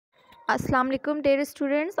Assalamu alaikum dear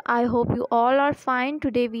students. I hope you all are fine.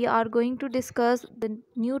 Today we are going to discuss the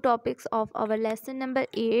new topics of our lesson number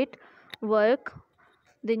 8, work.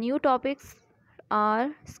 The new topics are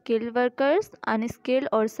skilled workers, unskilled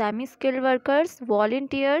or semi-skilled workers,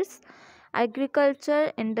 volunteers,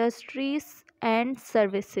 agriculture, industries and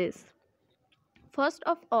services. First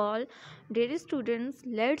of all, dear students,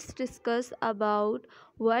 let's discuss about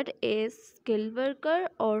what is skilled worker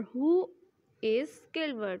or who is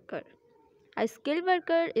skilled worker. A skilled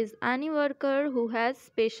worker is any worker who has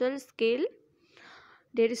special skill.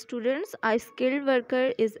 Dear students, a skilled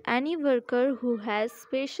worker is any worker who has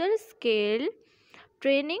special skill,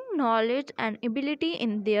 training, knowledge and ability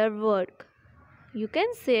in their work. You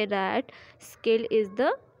can say that skill is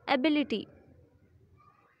the ability.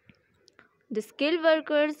 The skilled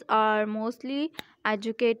workers are mostly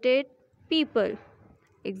educated people.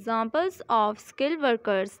 Examples of skilled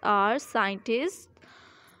workers are scientists,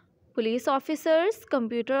 police officers,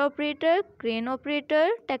 computer operator, crane operator,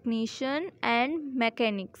 technician and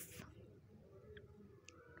mechanics.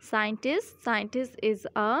 Scientist is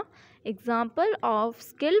a example of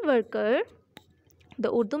skilled worker.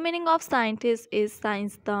 The Urdu meaning of scientist is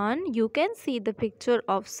science-dan. You can see the picture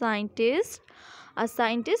of scientist. A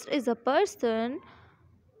scientist is a person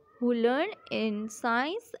who learn in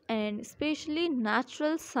science and especially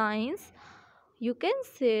natural science. You can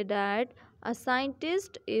say that a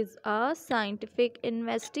scientist is a scientific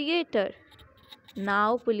investigator.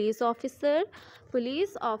 Now, police officer.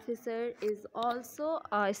 Police officer is also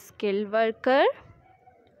a skilled worker.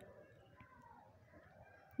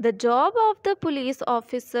 The job of the police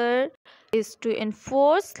officer is to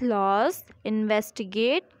enforce laws,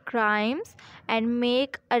 investigate crimes, and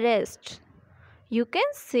make arrests. You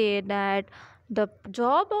can say that the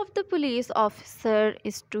job of the police officer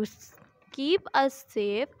is to keep us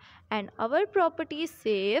safe and our property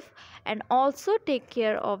safe and also take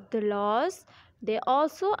care of the laws. They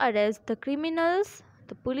also arrest the criminals.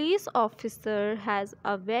 The police officer has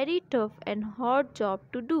a very tough and hard job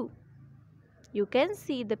to do. You can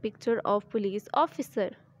see the picture of police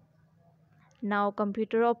officer. Now,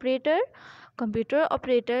 computer operator. Computer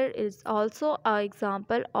operator is also an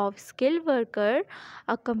example of skilled worker.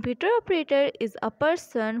 A computer operator is a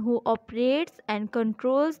person who operates and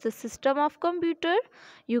controls the system of computer.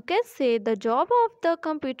 You can say the job of the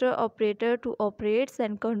computer operator to operates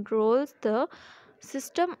and controls the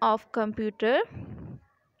system of computer.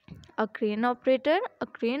 A crane operator. A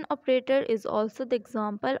crane operator is also the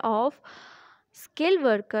example of skilled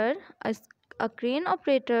worker. A crane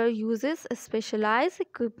operator uses specialized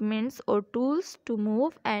equipments or tools to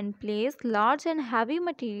move and place large and heavy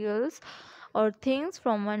materials or things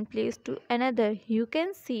from one place to another. You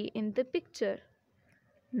can see in the picture.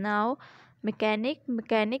 Now, mechanic.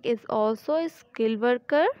 Mechanic is also a skilled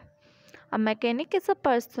worker. A mechanic is a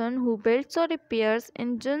person who builds or repairs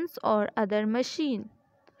engines or other machines.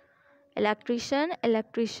 Electrician,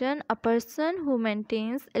 a person who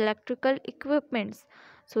maintains electrical equipments.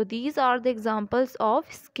 So these are the examples of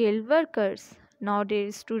skilled workers. Now,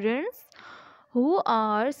 dear students, who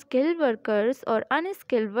are skilled workers or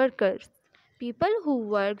unskilled workers? People who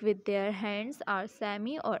work with their hands are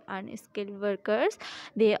semi or unskilled workers.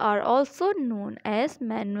 They are also known as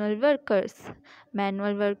manual workers.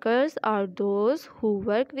 Manual workers are those who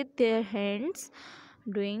work with their hands,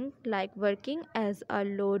 doing like working as a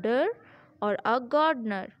loader or a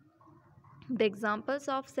gardener. The examples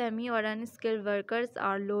of semi or unskilled workers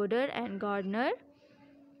are loader and gardener.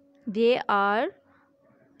 They are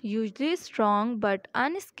usually strong but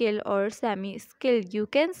unskilled or semi skilled. You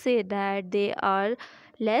can say that they are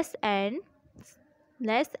less and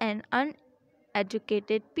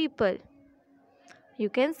uneducated people. You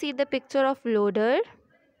can see the picture of loader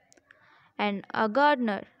and a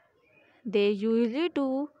gardener. They usually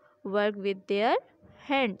do work with their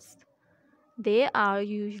hands. They are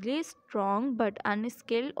usually strong but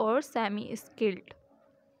unskilled or semi-skilled.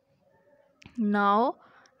 Now,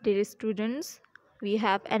 dear students, we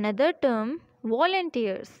have another term,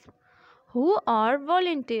 volunteers. Who are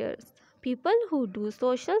volunteers? People who do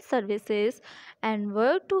social services and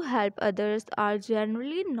work to help others are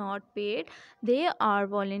generally not paid. They are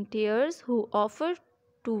volunteers who offer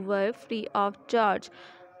to work free of charge.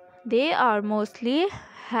 They are mostly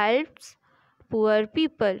helps poor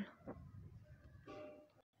people.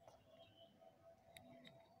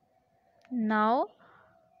 Now,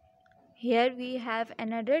 here we have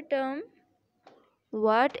another term.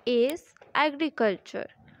 What is agriculture?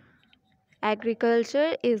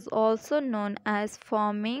 Agriculture is also known as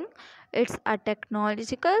farming. It's a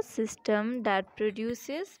technological system that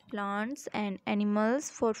produces plants and animals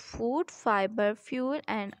for food, fiber, fuel,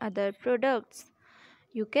 and other products.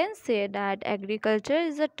 You can say that agriculture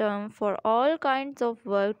is a term for all kinds of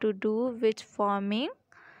work to do with farming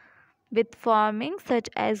such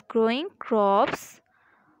as growing crops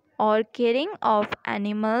or caring of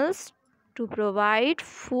animals to provide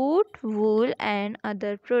food, wool and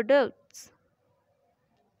other products.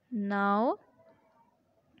 Now,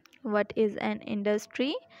 what is an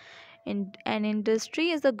industry? An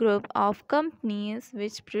industry is a group of companies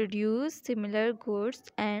which produce similar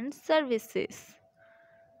goods and services.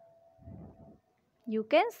 You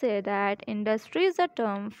can say that industry is a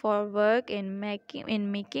term for work in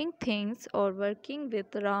making things or working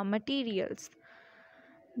with raw materials.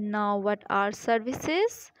 Now, what are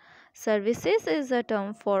services? Services is a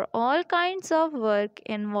term for all kinds of work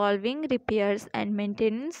involving repairs and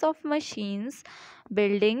maintenance of machines,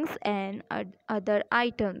 buildings, and other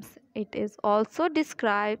items. It is also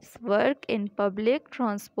describes work in public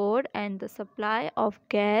transport and the supply of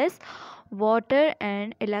gas, water,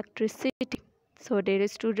 and electricity. So, dear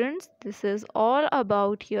students, this is all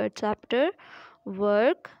about your chapter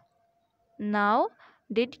work. Now,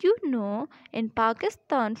 did you know in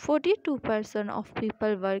Pakistan 42% of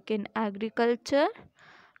people work in agriculture,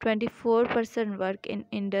 24% work in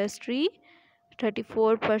industry,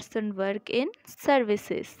 34% work in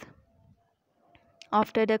services.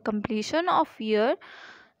 After the completion of your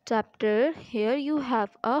chapter, here you have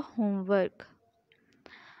a homework.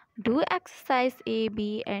 Do exercise A,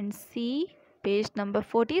 B and C, page number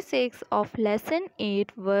 46 of lesson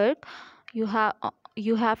 8 work. You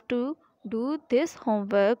have to do this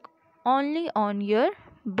homework only on your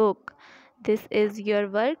book. This is your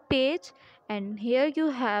work page and here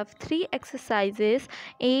you have 3 exercises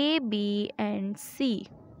A, B and C.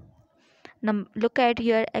 Now look at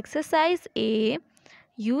your exercise A.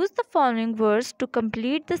 Use the following words to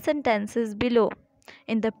complete the sentences below.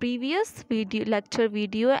 In the previous lecture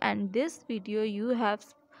video and this video you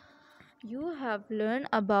have learned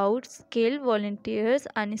about skill, volunteers,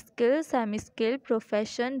 unskilled, semi-skilled,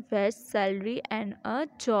 profession, wage, salary and a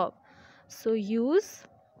job. So use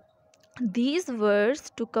these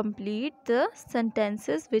words to complete the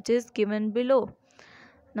sentences which is given below.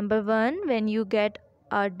 Number 1, when you get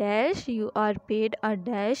a dash, you are paid a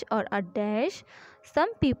dash or a dash.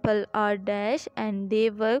 Some people are dash and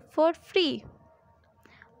they work for free.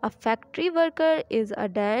 A factory worker is a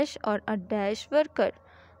dash or a dash worker.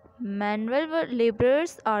 Manual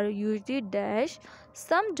laborers are usually dash.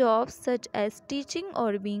 Some jobs such as teaching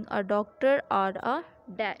or being a doctor are a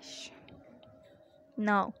dash.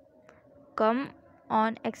 Now, come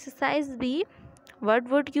on exercise B. What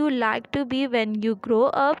would you like to be when you grow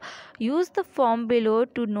up? Use the form below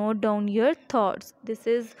to note down your thoughts. This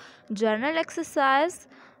is journal exercise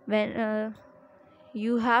when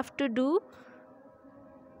you have to do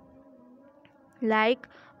like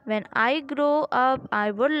when I grow up I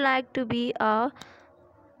would like to be a.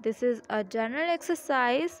 This is a general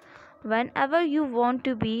exercise. Whenever you want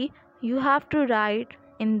to be, you have to write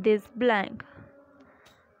in this blank.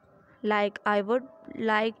 Like I would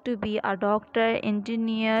like to be a doctor,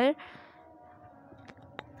 engineer,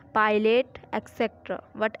 pilot, etc.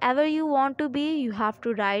 Whatever you want to be, you have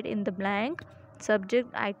to write in the blank. Subject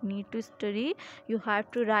I need to study. You have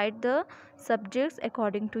to write the subjects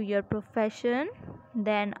according to your profession.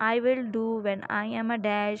 Then I will do when I am a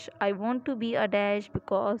dash. I want to be a dash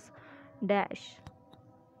because dash.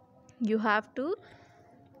 You have to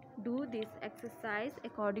do this exercise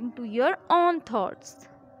according to your own thoughts.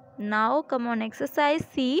 Now come on exercise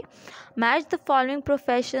C. Match the following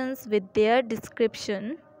professions with their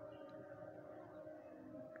descriptions.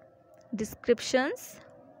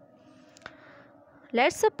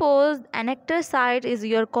 Let's suppose an actor side is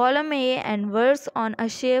your column A and words on a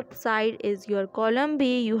shape side is your column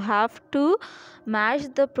B. You have to match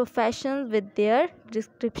the professions with their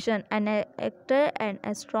description. An actor, an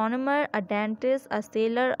astronomer, a dentist, a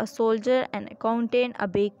sailor, a soldier, an accountant, a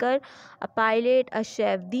baker, a pilot, a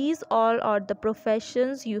chef. These all are the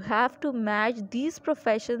professions. You have to match these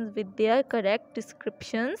professions with their correct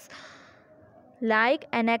descriptions. Like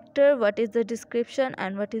an actor, what is the description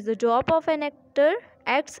and what is the job of an actor?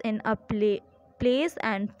 Acts in a plays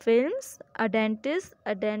and films. A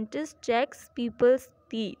dentist checks people's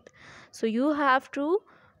teeth. So you have to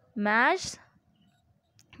match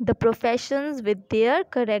the professions with their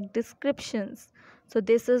correct descriptions. So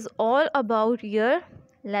this is all about your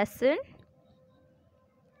lesson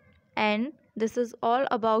and this is all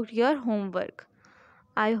about your homework.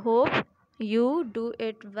 I hope you do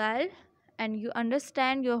it well and you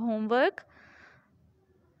understand your homework.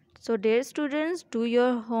 So dear students, do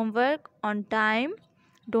your homework on time.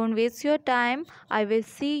 Don't waste your time. I will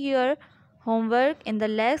see your homework in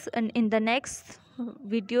the next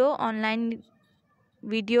video, online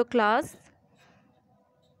video class.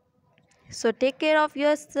 So take care of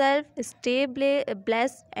yourself, stay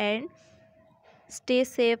blessed and stay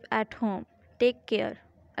safe at home. Take care.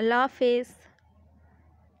 Allah Hafiz.